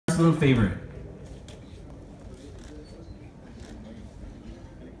personal favorite?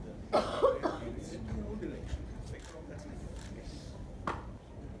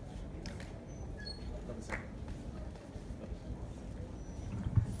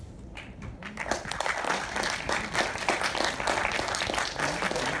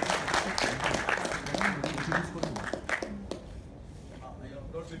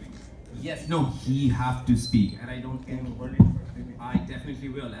 Yes, no, he have to speak, and I don't think I definitely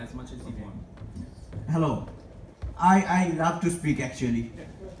will, as much as you want. Hello. I love to speak actually.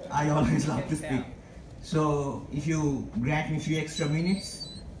 I always love to speak. So if you grant me few extra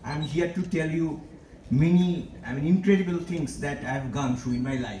minutes, I'm here to tell you many, incredible things that I've gone through in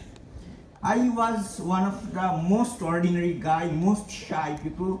my life. I was one of the most ordinary guy, most shy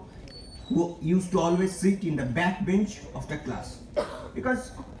people who used to always sit in the back bench of the class.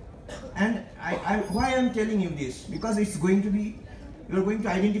 Because, and why I'm telling you this? Because it's going to be, you're going to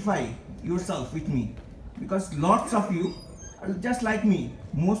identify yourself with me. Because lots of you are just like me,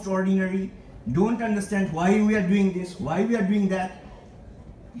 most ordinary, don't understand why we are doing this, why we are doing that.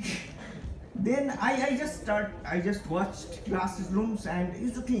 Then I just watched classrooms and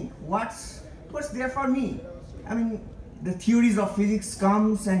used to think, what's there for me? I mean, the theories of physics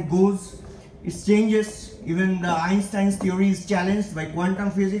comes and goes, it changes. Even the Einstein's theory is challenged by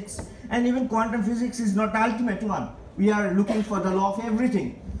quantum physics, and even quantum physics is not the ultimate one. We are looking for the law of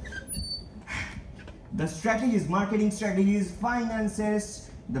everything. The strategies, marketing strategies, finances,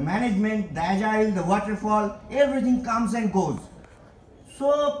 the management, the agile, the waterfall, everything comes and goes.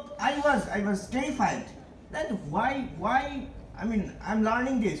 So I was terrified that why I'm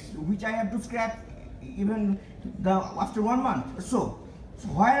learning this, which I have to scrap even after 1 month or so. So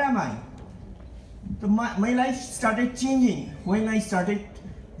where am I? My life started changing when I started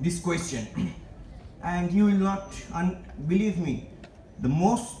this question. And you will not believe me, the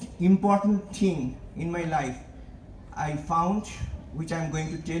most important thing in my life I found, which I'm going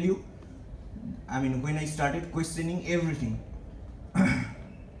to tell you, when I started questioning everything.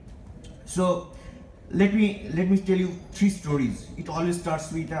 So let me tell you 3 stories. It always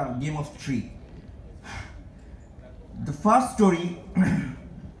starts with a game of 3. The first story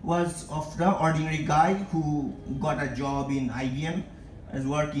was of the ordinary guy who got a job in IBM as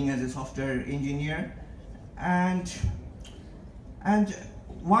working as a software engineer, and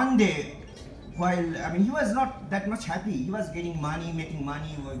one day, while he was not that much happy, he was getting money, making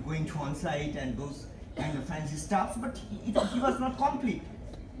money, going to on-site and those kind of fancy stuff, but he was not complete.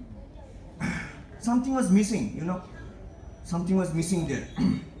 Something was missing, something was missing there.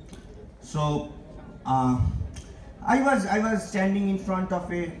 So I was standing in front of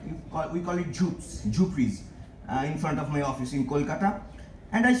we call it jhupris, in front of my office in Kolkata,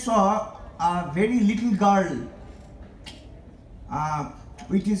 and I saw a very little girl,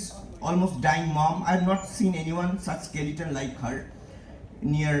 which is almost dying mom. I have not seen anyone such skeleton like her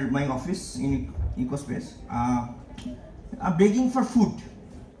near my office in EcoSpace, begging for food.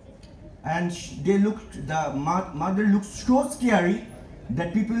 And the mother looked so scary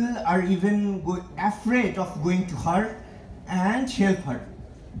that people are even afraid of going to her and help her.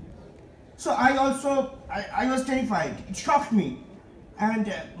 So I was terrified. It shocked me,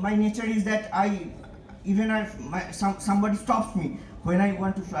 and my nature is that somebody stops me when I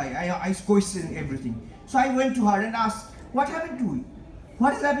want to fly, I question everything. So I went to her and asked, "What happened to you?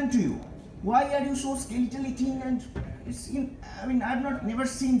 What has happened to you? Why are you so skeletally thin?" And I've never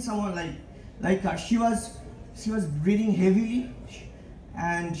seen someone like her. She was breathing heavily,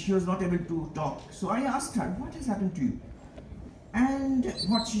 and she was not able to talk. So I asked her, "What has happened to you?" And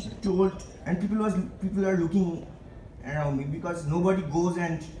what she told, and people are looking around me, because nobody goes,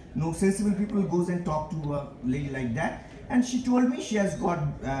 and no sensible people goes and talk to a lady like that. And she told me she has got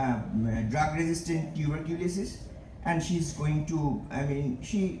drug-resistant tuberculosis, and she's going to.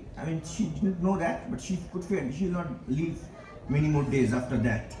 She didn't know that, but she could fail. She will not live many more days after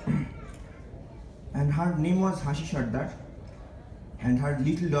that. And her name was Hashi Sardar, and her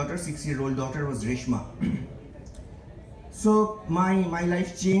little daughter, 6-year-old daughter, was Reshma. So my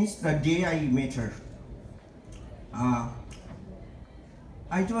life changed the day I met her.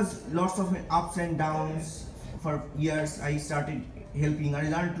 It was lots of ups and downs. For years I started helping her. I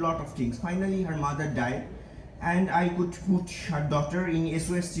learned a lot of things. Finally her mother died, and I could put her daughter in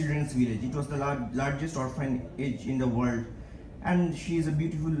SOS Children's Village. It was the largest orphanage in the world, and she is a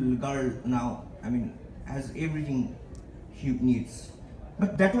beautiful girl now. Has everything she needs.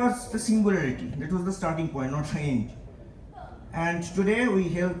 But that was the singularity. That was the starting point, not the end. And today we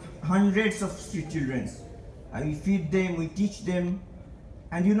help hundreds of street children. We feed them, we teach them.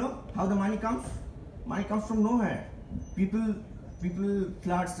 And you know how the money comes? Money comes from nowhere. People people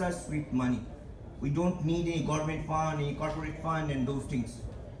floods us with money. We don't need any government fund, any corporate fund and those things.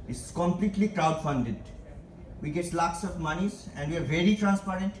 It's completely crowd-funded. We get lots of monies and we are very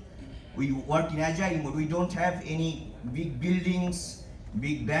transparent. We work in agile mode. We don't have any big buildings,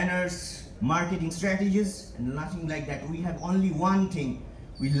 big banners, marketing strategies, and nothing like that. We have only one thing.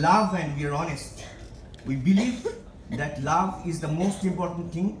 We love and we are honest. We believe that love is the most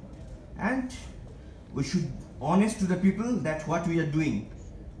important thing, and we should honest to the people that what we are doing.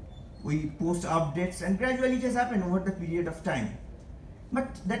 We post updates and gradually it has happened over the period of time. But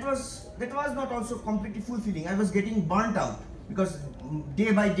that was not also completely fulfilling. I was getting burnt out because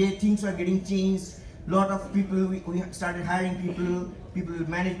day by day things were getting changed. Lot of people, we started hiring people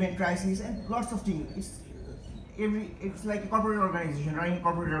management crisis and lots of things. It's like a corporate organization, running a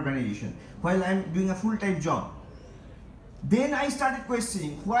corporate organization, while I'm doing a full-time job. Then I started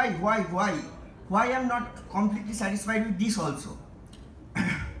questioning why I'm not completely satisfied with this also.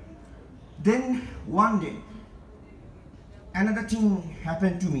 Then one day, another thing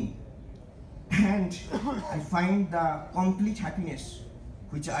happened to me, and I find the complete happiness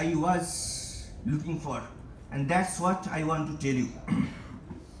which I was looking for, and that's what I want to tell you.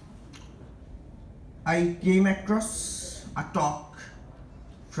 I came across a talk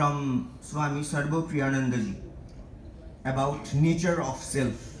from Swami Sarvabhauma about nature of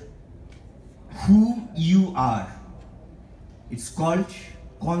self, who you are. It's called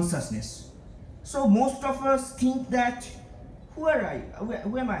consciousness. So most of us think that, who are I?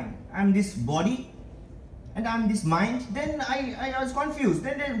 Who am I? I'm this body and I'm this mind. Then I was confused.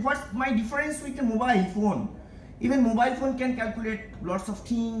 Then what's my difference with a mobile phone? Even mobile phone can calculate lots of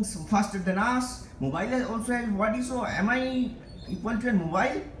things faster than us. Mobile also has body, so am I equal to a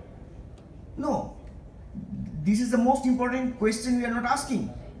mobile? No. This is the most important question we are not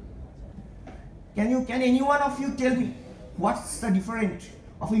asking. Can any one of you tell me what's the difference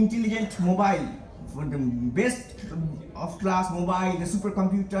of intelligent mobile, for the best of class mobile, the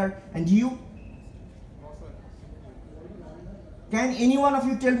supercomputer, and you? Can any one of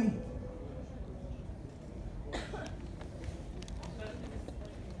you tell me?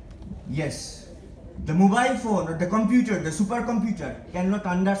 Yes, the mobile phone or the computer, the supercomputer cannot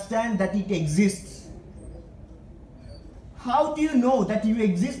understand that it exists. How do you know that you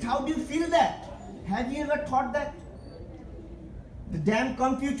exist? How do you feel that? Have you ever thought that? The damn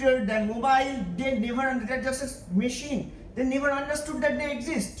computer, the mobile, they're just a machine. They never understood that they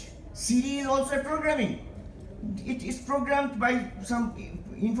exist. Siri is also programming. It is programmed by some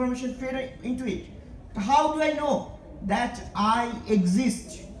information fed into it. How do I know that I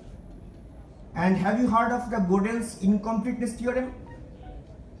exist? And have you heard of the Gödel's incompleteness theorem?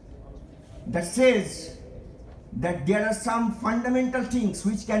 That says that there are some fundamental things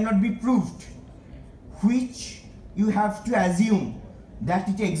which cannot be proved, which you have to assume that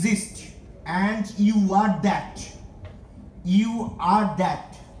it exists, and you are that. You are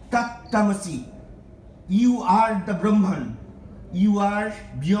that. Tat Tamasi. You are the Brahman. You are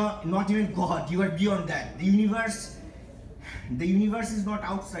beyond, not even God, you are beyond that. The universe is not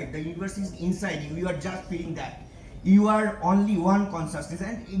outside, the universe is inside you. You are just feeling that. You are only one consciousness,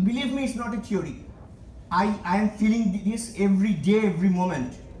 and believe me, it's not a theory. I am feeling this every day, every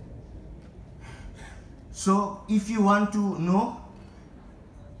moment. So if you want to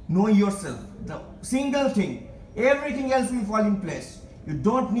know yourself, the single thing, everything else will fall in place. You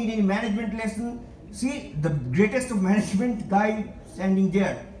don't need any management lesson. See, the greatest of management guy standing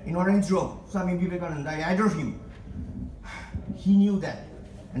there in orange robe, Swami Vivekananda, I adore him. He knew that,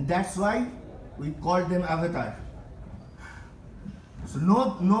 and that's why we called them avatar. So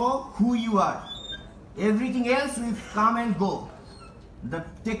know who you are. Everything else will come and go. The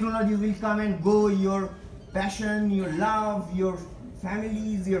technology will come and go. Your passion, your love, your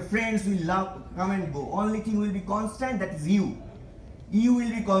families, your friends will come and go. Only thing will be constant, that is you. You will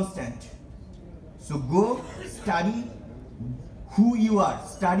be constant. So go study who you are,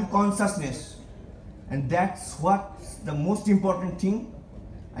 study consciousness. And that's what's the most important thing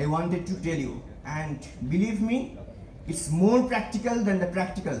I wanted to tell you. And believe me, it's more practical than the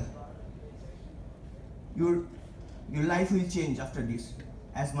practical. Your life will change after this,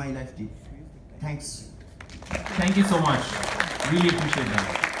 as my life did. Thanks. Thank you so much. Really appreciate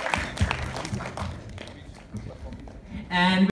that. And